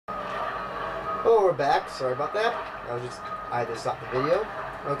Oh, we're back. Sorry about that. I had to stop the video.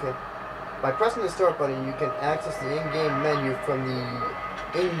 Okay. By pressing the start button, you can access the in-game menu from the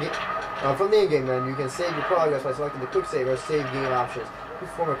in-game menu. You can save your progress by selecting the quick save or save game options.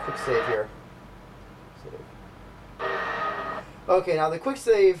 Perform a quick save here. Save. Okay, now the quick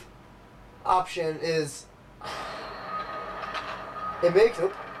save option is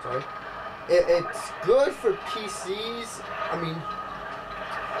it's good for PCs. I mean,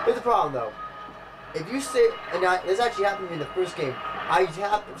 here's the problem though. If you save, and this actually happened to me in the first game.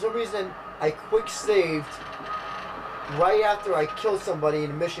 For some reason, I quick saved right after I killed somebody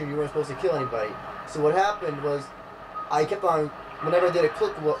in a mission you weren't supposed to kill anybody. So what happened was, I kept on, whenever I did a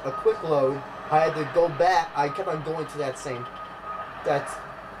quick load, I had to go back. I kept on going to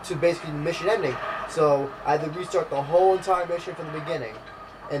to basically the mission ending. So I had to restart the whole entire mission from the beginning.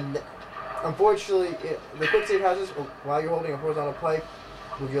 And unfortunately, the quick save has this, while you're holding a horizontal pipe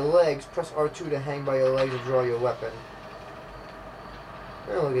with your legs, press R2 to hang by your legs and draw your weapon.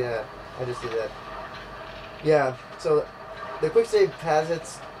 Oh, look at that. I just did that. Yeah, so the quick save has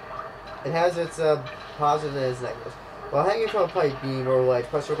its positives and its negatives. While hanging from a pipe beam or ledge,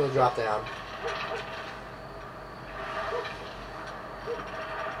 press circle to drop down.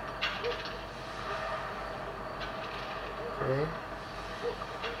 Okay.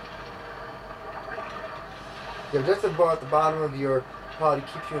 The objective bar at the bottom of your pod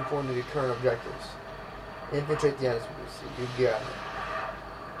keeps you informed of your current objectives. Infiltrate the enemy. You got it.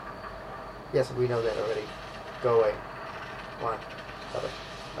 Yes, we know that already. Go away. Come on. Stop it.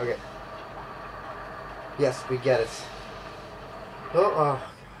 Okay. Yes, we get it. Oh.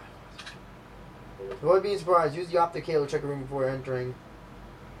 Avoid being surprised. Use the optic cable to check a room before entering.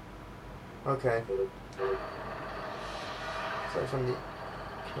 Okay. Sorry, from the...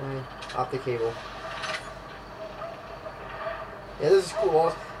 Okay. Optic cable. Yeah, this is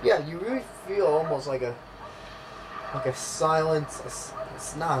cool. Yeah, you really feel almost like a silent...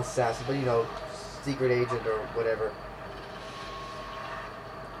 It's not assassin, but you know, secret agent or whatever.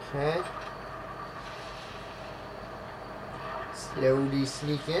 Okay. Slowly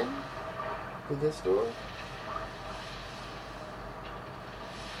sneak in to this door.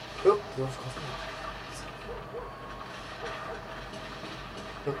 Oop, door's closed.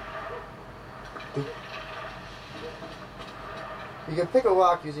 Oop. Oop. You can pick a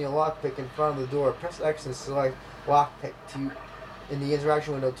lock using a lockpick in front of the door. Press X and select lockpick in the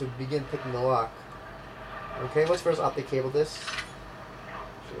interaction window to begin picking the lock. Okay, let's first optic cable this.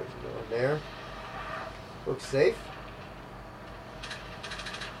 Sure, there's no one there. Looks safe.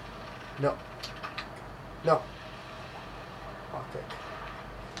 No. No. Okay.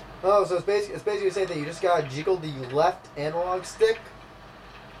 Oh, so it's basically the same thing. You just gotta jiggle the left analog stick.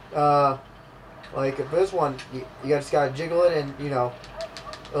 Like this one, you just gotta jiggle it, and you know,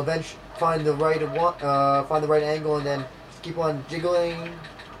 eventually find the right angle, and then just keep on jiggling.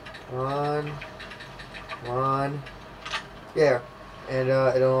 One, yeah, and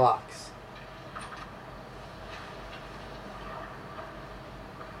it unlocks.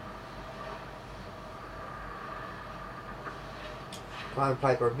 Climb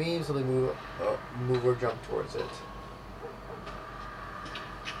pipe or beam, so they move or jump towards it.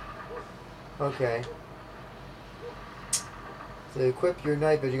 Okay. To equip your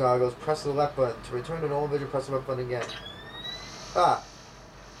night vision goggles, press the left button. To return to normal vision, press the right button again. Ah.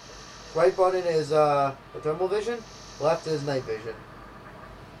 Right button is the thermal vision. Left is night vision.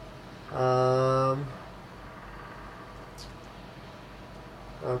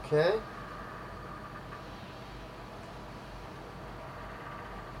 Okay.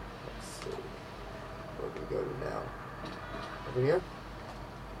 Let's see. Where do we go to now? Over here?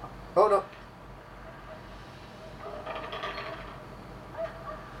 Oh no.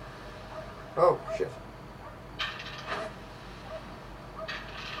 Oh, shit.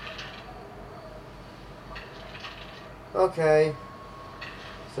 Okay.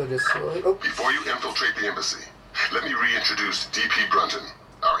 So just slowly... Oh. Before you infiltrate the embassy, let me reintroduce D.P. Brunton,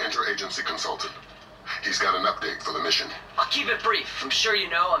 our interagency consultant. He's got an update for the mission. I'll keep it brief. I'm sure you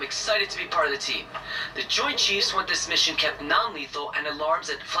know I'm excited to be part of the team. The Joint Chiefs want this mission kept non-lethal and alarms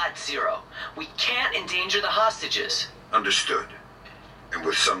at flat zero. We can't endanger the hostages. Understood. And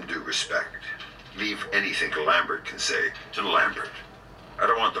with some due respect, leave anything Lambert can say to Lambert. I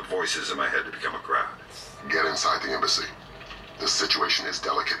don't want the voices in my head to become a crowd. Get inside the embassy. The situation is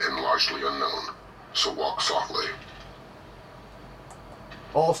delicate and largely unknown, so walk softly.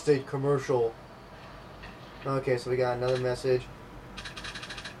 Allstate commercial. Okay, so we got another message.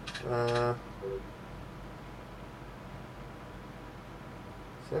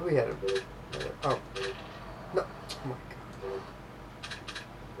 Said we had a... Oh. No. Oh my god.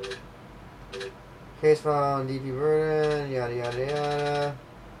 Case found, DP burden, yada yada yada.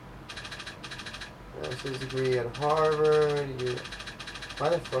 Master's degree at Harvard. Why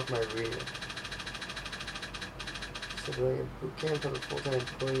the fuck am I reading? Civilian boot camp, have a full-time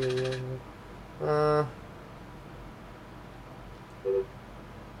employee.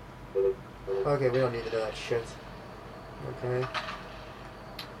 Okay, we don't need to know that shit. Okay.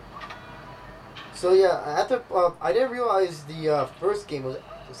 So yeah, after I didn't realize the first game was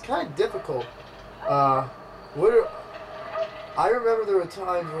kind of difficult. I remember there were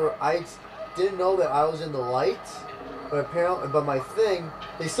times where I didn't know that I was in the light, but my thing,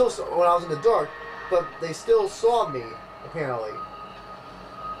 they still saw when I was in the dark, but they still saw me apparently.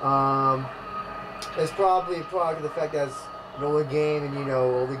 It's probably a product of the fact that it's an older game, and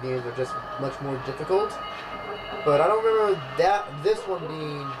older games are just much more difficult. But I don't remember this one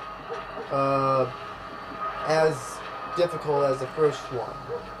being as difficult as the first one.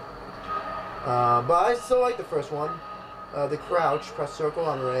 But I still like the first one. The crouch, press circle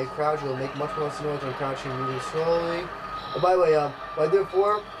on the right. Crouch, you'll make much more noise when crouching, moving slowly. Oh, by the way, what I did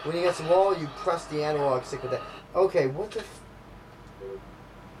before, when you get to the wall, you press the analog stick with that. Okay, what the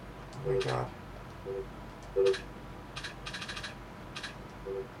oh my god.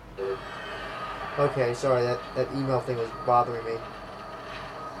 Okay, sorry, that email thing was bothering me.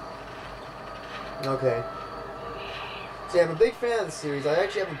 Okay. See, I'm a big fan of the series. I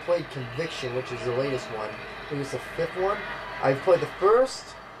actually haven't played Conviction, which is the latest one. I think it's the 5th one. I've played the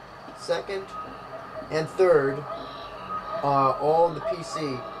 1st, 2nd, and 3rd, all on the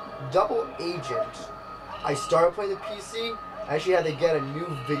PC. Double Agent. I started playing the PC. I actually had to get a new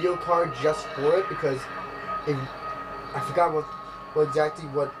video card just for it because I forgot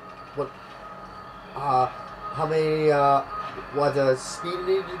how many what the speed it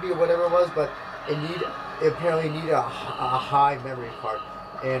needed to be or whatever it was, but it apparently needed a high memory card,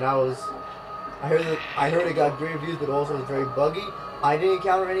 and I heard it got great reviews, but also was very buggy. I didn't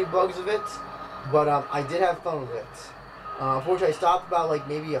encounter any bugs of it, but I did have fun with it. Unfortunately, I stopped about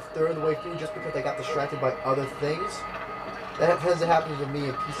maybe a third of the way through just because I got distracted by other things. That tends to happen with me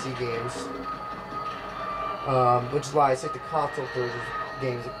in PC games, which is why I stick to console versions of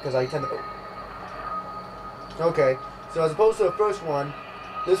games, because I tend to. Okay, so as opposed to the first one,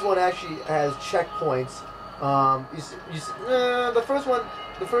 this one actually has checkpoints.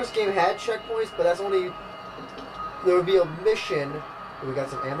 The first game had checkpoints, but that's only, there would be a mission. We got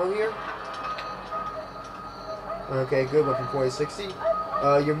some ammo here. Okay, good, weapon 4060.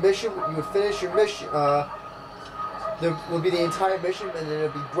 Your mission, you would finish your mission, there would be the entire mission, and then it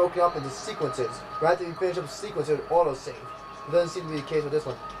would be broken up into sequences. Right after you finish up the sequence, it would auto-save. It doesn't seem to be the case with this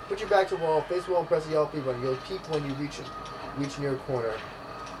one. Put your back to the wall, face the wall, and press the LP button. You'll peek when you reach near a corner.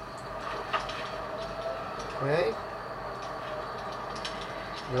 Okay.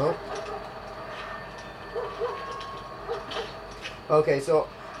 Nope. Okay, so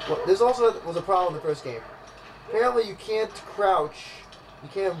this also was a problem in the first game. Apparently you can't crouch. You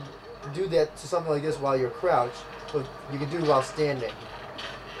can't do that to something like this while you're crouched, but you can do it while standing,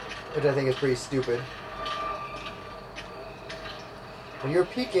 which I think is pretty stupid. When you're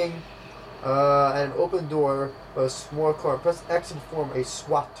peeking at an open door or a small car, press X to perform a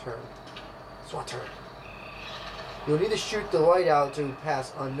SWAT turn. SWAT turn. You'll need to shoot the light out to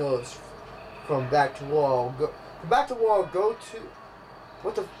pass unnoticed. From back to wall, from back to wall, go to...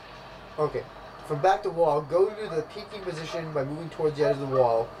 What the... Okay. From back to wall, go to the peeking position by moving towards the edge of the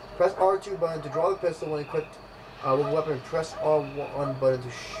wall. Press R2 button to draw the pistol when equipped with a weapon, and press R1 button to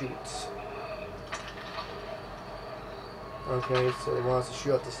shoot. Okay, so they want us to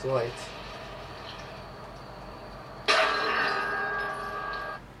shoot out this light.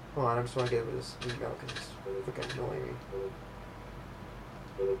 Hold on, I just want to get rid of this email because it's freaking annoying me.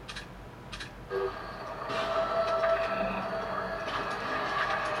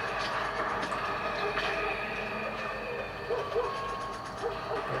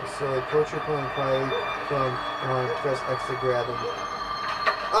 Okay, so approach your opponent quietly from press X to grab him.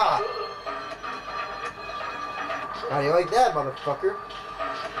 Ah! How do you like that, motherfucker?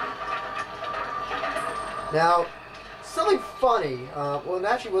 Now, something funny. Well,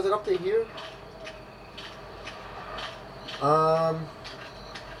 actually, was it up to here?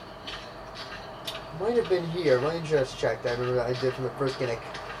 Might have been here. Let me just check. I remember I did from the first game. I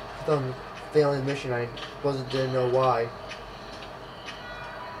kept on failing the mission. I didn't know why.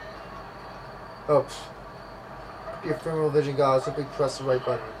 Oh, your thermal vision goggles. Simply press the right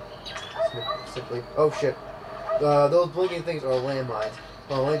button. Simply. Oh shit. Those blinking things are landmines.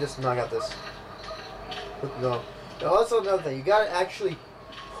 Well, let me just knock out this. No. Now, also another thing, you gotta actually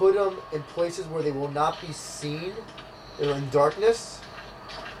put them in places where they will not be seen. They're in darkness.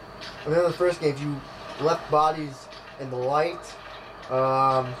 I mean, in the first game, if you left bodies in the light,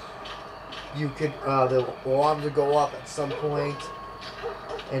 you could, the alarms would go up at some point,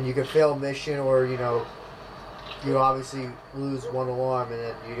 and you could fail a mission, or, you know, you obviously lose one alarm, and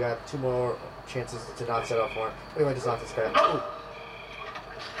then you have 2 more chances to not set off one. Anyway, just knock this guy out. Ooh.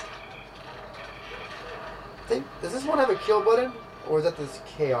 Does this one have a kill button? Or is that this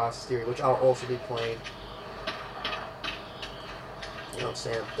Chaos Theory, which I'll also be playing? You know,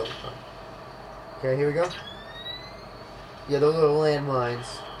 Sam, don't come. Okay, here we go. Yeah, those are the landmines.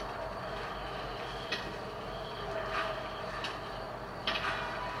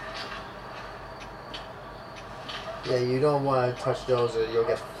 Yeah, you don't want to touch those or you'll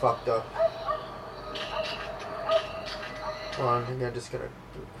get fucked up. Hold on, I'm just gonna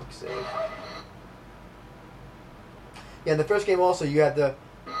do a quick save. Yeah, in the first game also, you had there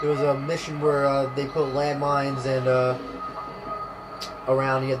was a mission where they put landmines and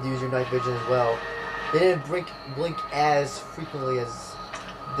around. You had to use your night vision as well. They didn't blink as frequently as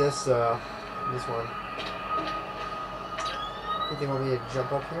this one. Think they want me to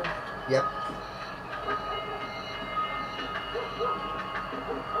jump up here? Yep.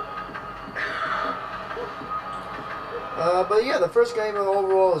 But yeah, the first game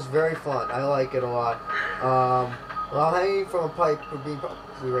overall is very fun. I like it a lot. While hanging from a pipe for being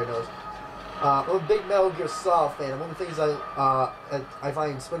we already know this. I'm a big Metal Gear Solid fan. One of the things I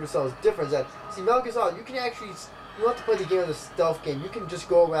find Splinter Cell is different is that, see, Metal Gear Solid, you can actually, you don't have to play the game as a stealth game. You can just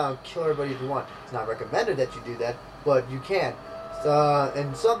go around and kill everybody if you want. It's not recommended that you do that, but you can.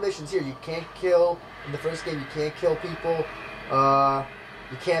 And some missions here, you can't kill. In the first game, you can't kill people.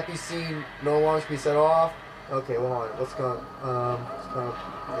 You can't be seen. No alarms can be set off. Okay, well, hold on. Let's go.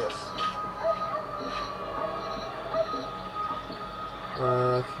 Yes.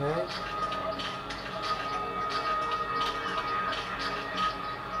 Okay.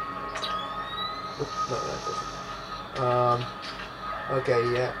 Oops, no, that doesn't. Okay,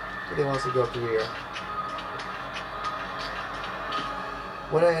 yeah. I think it wants to go through here.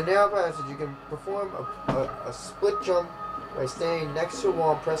 When in a narrow passage, you can perform a split jump by staying next to a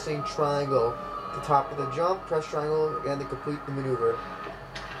wall and pressing triangle. At the top of the jump, press triangle again to complete the maneuver.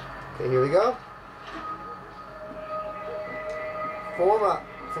 Okay, here we go.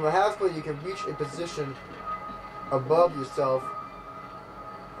 From a half split, you can reach a position above yourself.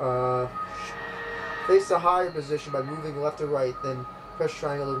 Face a higher position by moving left or right, then press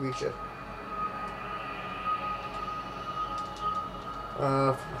triangle to reach it. From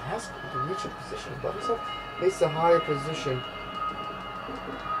a half split, you can reach a position above yourself. Face a higher position.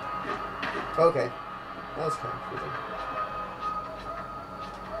 Okay, that was kind of confusing.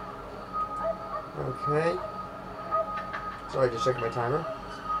 Okay. Sorry, just checking my timer.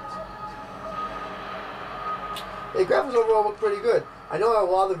 The graphics overall look pretty good. I know a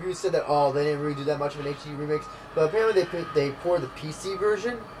lot of the reviews said that, oh, they didn't really do that much of an HD remix, but apparently they poured the PC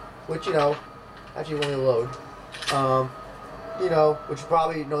version, which, you know, actually won't even load. You know, which you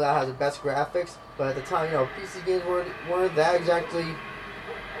probably know that has the best graphics, but at the time, you know, PC games weren't that exactly,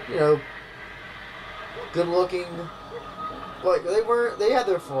 you know, good looking. Like, they had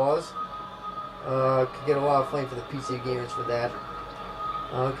their flaws. Could get a lot of flame for the PC gamers for that.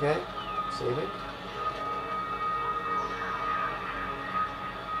 Okay, saving.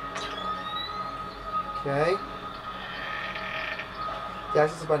 Okay. To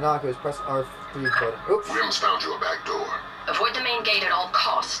access the binoculars, press R3 button. Oops. Rim's found you a back door. Avoid the main gate at all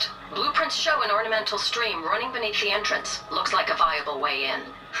cost. Blueprints show an ornamental stream running beneath the entrance. Looks like a viable way in.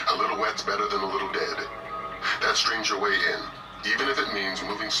 A little wet's better than a little dead. That stream's your way in, even if it means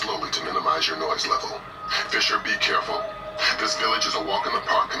moving slowly to minimize your noise level. Fisher, be careful. This village is a walk in the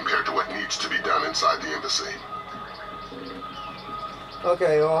park compared to what needs to be done inside the embassy.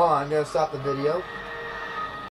 Okay, well, hold on. I'm going to stop the video.